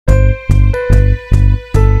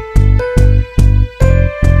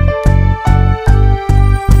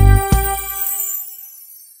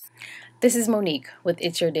This is Monique with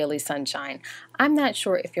It's Your Daily Sunshine. I'm not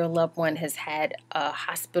sure if your loved one has had a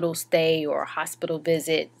hospital stay or a hospital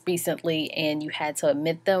visit recently and you had to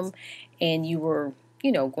admit them and you were,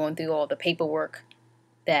 going through all the paperwork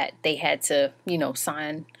that they had to,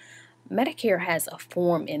 sign. Medicare has a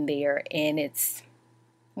form in there and it's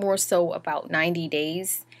more so about 90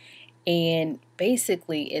 days. And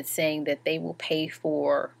basically it's saying that they will pay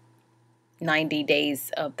for 90 days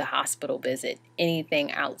of the hospital visit.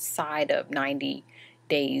 Anything outside of 90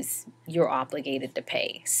 days, you're obligated to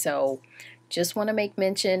pay. So just want to make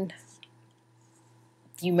mention,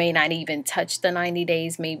 you may not even touch the 90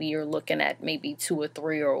 days. Maybe you're looking at maybe 2 or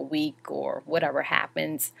 3 or a week or whatever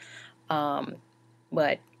happens.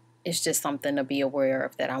 But it's just something to be aware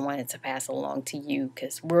of that I wanted to pass along to you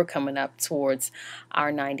because we're coming up towards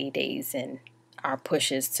our 90 days and our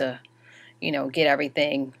pushes to, get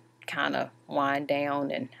everything kind of wind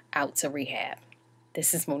down and out to rehab.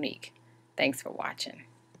 This is Monique. Thanks for watching.